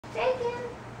Taken.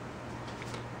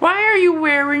 Why are you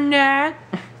wearing that?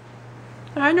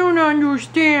 I don't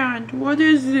understand. What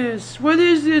is this? What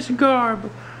is this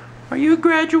garb? Are you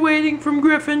graduating from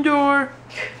Gryffindor?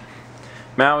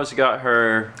 Mal has got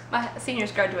her... My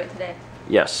seniors graduate today.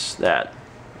 Yes, that.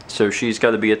 So she's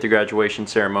got to be at the graduation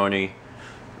ceremony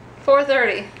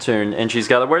 4:30. soon, and she's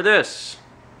got to wear this.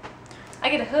 I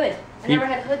get a hood. I never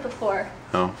had a hood before.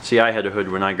 Oh, see, I had a hood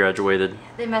when I graduated.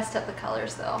 They messed up the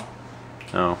colors though.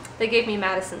 Oh. They gave me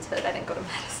Madison's hood. I didn't go to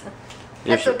Madison.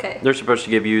 That's okay. They're supposed to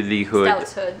give you the hood.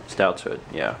 Stout's hood. Stout's hood,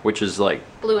 yeah. Which is like...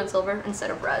 blue and silver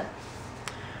instead of red.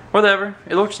 Whatever.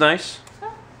 It looks nice.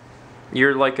 Huh.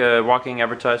 You're like a walking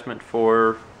advertisement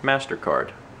for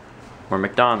MasterCard. Or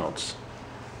McDonald's.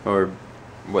 Or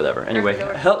whatever. Anyway,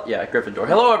 yeah, Gryffindor.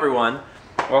 Hello everyone.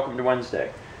 Welcome to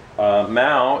Wednesday.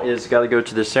 Mal is got to go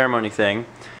to the ceremony thing.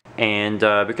 And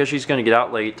because she's going to get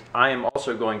out late, I am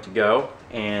also going to go.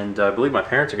 And I believe my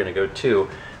parents are going to go too.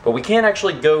 But we can't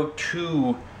actually go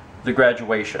to the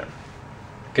graduation.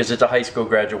 Because it's a high school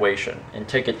graduation. And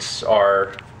tickets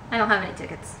are... I don't have any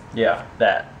tickets. Yeah,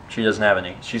 that. She doesn't have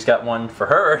any. She's got one for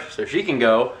her, so she can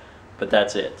go. But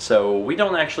that's it. So we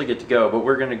don't actually get to go. But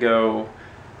we're going to go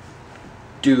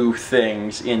do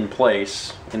things in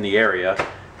place in the area.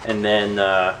 And then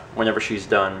whenever she's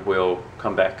done, we'll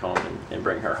come back home and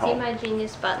bring her home. See my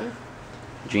genius button?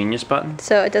 Genius button?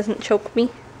 So it doesn't choke me.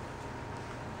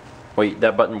 Wait,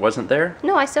 that button wasn't there?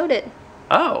 No, I sewed it.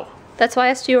 Oh. That's why I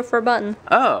asked you for a button.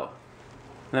 Oh.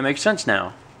 That makes sense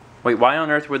now. Wait, why on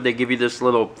earth would they give you this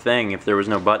little thing if there was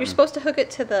no button? You're supposed to hook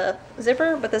it to the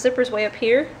zipper, but the zipper's way up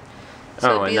here.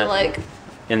 So it'd be like...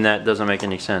 And that doesn't make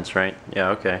any sense, right? Yeah,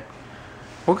 okay.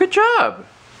 Well, good job.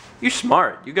 You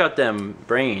smart. You got them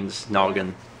brains,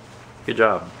 noggin. Good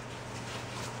job.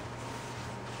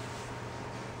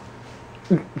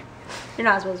 You're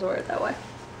not supposed to wear it that way.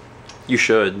 You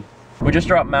should. We just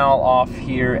dropped Mal off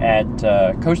here at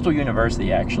Coastal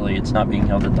University, actually. It's not being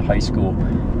held at the high school.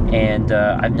 And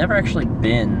I've never actually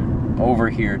been over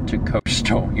here to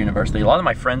Coastal University. A lot of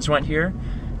my friends went here,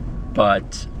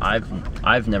 but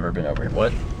I've never been over here.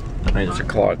 What? Wait, there's a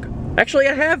clock. Actually,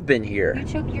 I have been here. You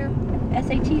took your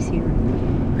SATs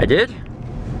here. I did?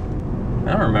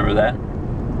 I don't remember that.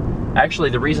 Actually,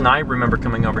 the reason I remember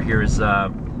coming over here is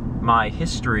my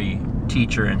history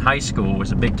teacher in high school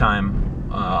was a big-time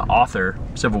author,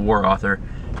 Civil War author,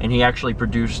 and he actually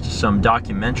produced some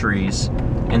documentaries,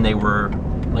 and they were,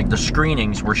 like, the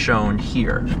screenings were shown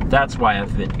here. That's why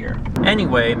I've been here.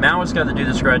 Anyway, Mal has got to do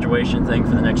this graduation thing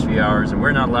for the next few hours, and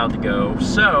we're not allowed to go,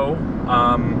 so,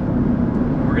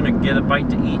 we're gonna get a bite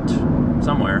to eat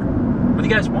somewhere. What do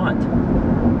you guys want?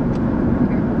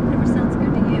 Whatever sounds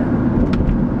good to you.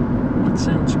 What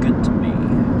sounds good to me?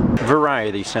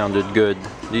 Variety sounded good.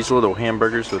 These little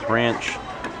hamburgers with ranch,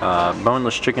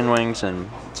 boneless chicken wings, and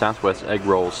Southwest egg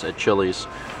rolls at Chili's.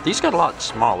 These got a lot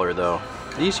smaller though.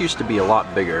 These used to be a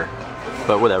lot bigger,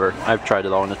 but whatever. I've tried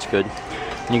it all and it's good.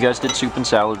 And you guys did soup and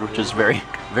salad, which is very,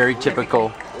 very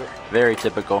typical. Very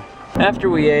typical. After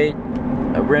we ate,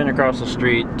 I ran across the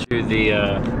street to the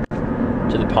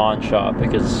pawn shop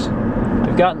because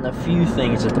I've gotten a few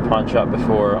things at the pawn shop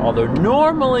before, although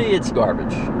normally it's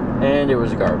garbage. And it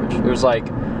was garbage. It was like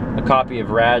a copy of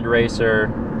Rad Racer,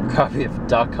 a copy of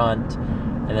Duck Hunt,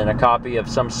 and then a copy of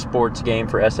some sports game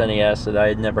for SNES that I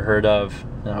had never heard of.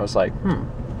 And I was like, I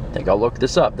think I'll look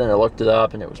this up. Then I looked it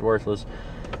up and it was worthless.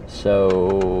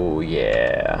 So,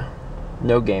 yeah.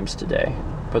 No games today,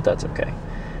 but that's okay.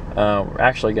 We're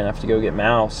actually gonna have to go get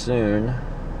Mal soon.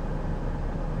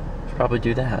 Should probably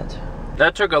do that.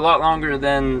 That took a lot longer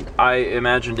than I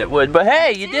imagined it would, but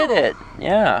hey, you did it!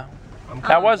 Yeah.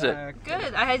 How was it?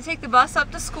 Good. I had to take the bus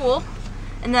up to school,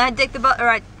 and then I took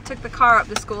the car up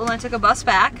to school, and I took a bus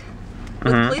back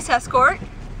with a police escort.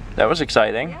 That was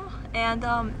exciting. Yeah. And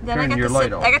then I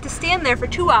got to stand there for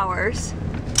 2 hours,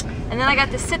 and then I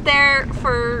got to sit there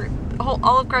for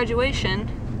all of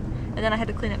graduation. And then I had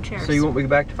to clean up chairs. So you want me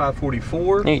back to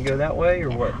 544? You go that way or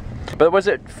what? But was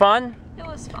it fun? It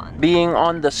was fun. Being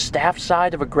on the staff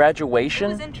side of a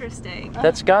graduation? It was interesting.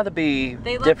 That's got to be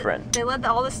different. They let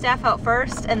all the staff out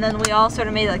first, and then we all sort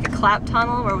of made like a clap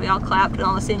tunnel where we all clapped and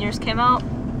all the seniors came out.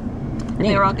 And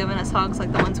they were all giving us hugs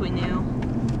like the ones we knew.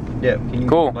 Yeah. Can you,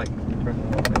 cool. Like,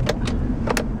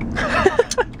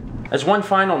 As one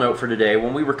final note for today,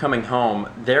 when we were coming home,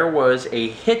 there was a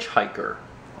hitchhiker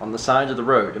on the side of the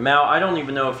road. And Mal, I don't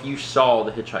even know if you saw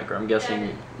the hitchhiker. I'm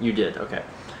guessing you did. Okay.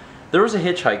 There was a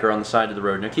hitchhiker on the side of the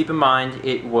road. Now keep in mind,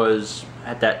 it was,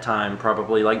 at that time,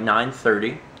 probably like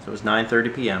 9:30. So it was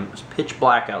 9:30 p.m. It was pitch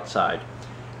black outside.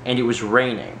 And it was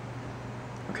raining.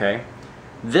 Okay.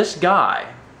 This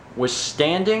guy was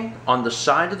standing on the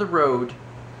side of the road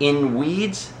in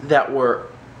weeds that were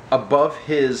above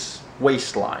his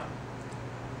waistline.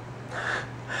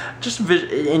 Just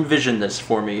envision this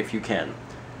for me if you can.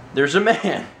 There's a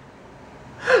man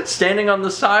standing on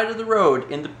the side of the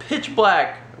road in the pitch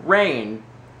black rain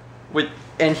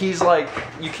and he's like,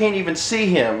 you can't even see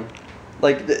him,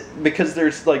 like, because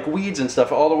there's like weeds and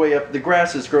stuff all the way up, the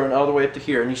grass is growing all the way up to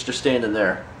here, and he's just standing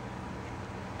there.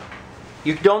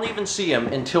 You don't even see him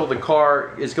until the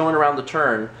car is going around the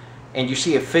turn and you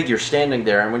see a figure standing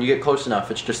there, and when you get close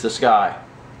enough, it's just this guy.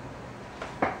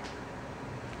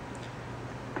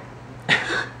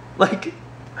 Like,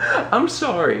 I'm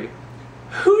sorry,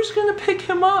 who's gonna pick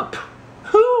him up?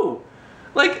 Who?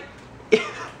 Like,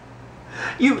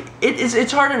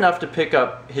 it's hard enough to pick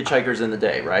up hitchhikers in the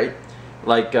day, right?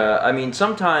 Like, I mean,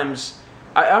 sometimes,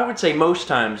 I would say most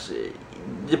times,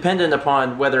 dependent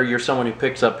upon whether you're someone who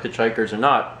picks up hitchhikers or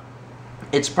not,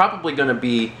 it's probably going to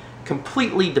be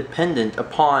completely dependent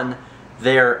upon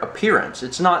their appearance.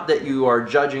 It's not that you are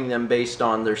judging them based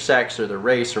on their sex or their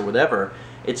race or whatever.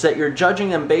 It's that you're judging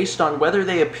them based on whether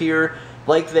they appear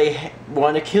like they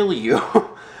want to kill you.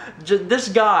 This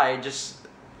guy just...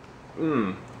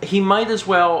 he might as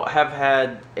well have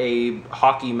had a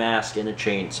hockey mask and a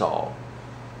chainsaw.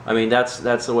 I mean, that's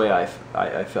the way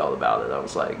I felt about it. I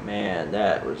was like, man,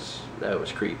 that was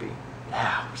creepy.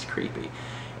 That was creepy.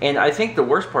 And I think the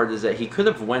worst part is that he could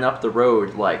have went up the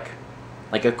road like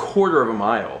a quarter of a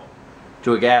mile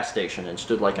to a gas station and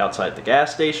stood like outside the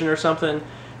gas station or something.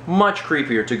 Much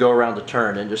creepier to go around the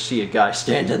turn and just see a guy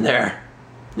standing there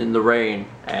in the rain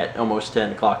at almost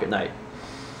 10 o'clock at night.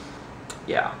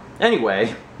 Yeah.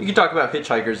 Anyway, you can talk about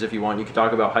hitchhikers if you want. You can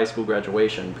talk about high school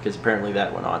graduation, because apparently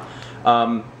that went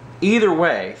on. Either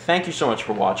way, thank you so much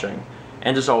for watching.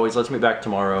 And as always, let's meet back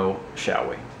tomorrow, shall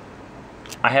we?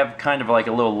 I have kind of like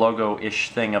a little logo-ish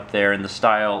thing up there in the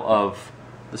style of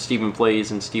the Stephen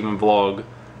Plays and Stephen Vlog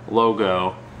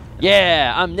logo.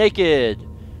 Yeah, I'm naked!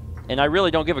 And I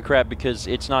really don't give a crap because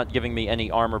it's not giving me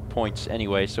any armor points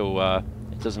anyway, so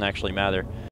it doesn't actually matter.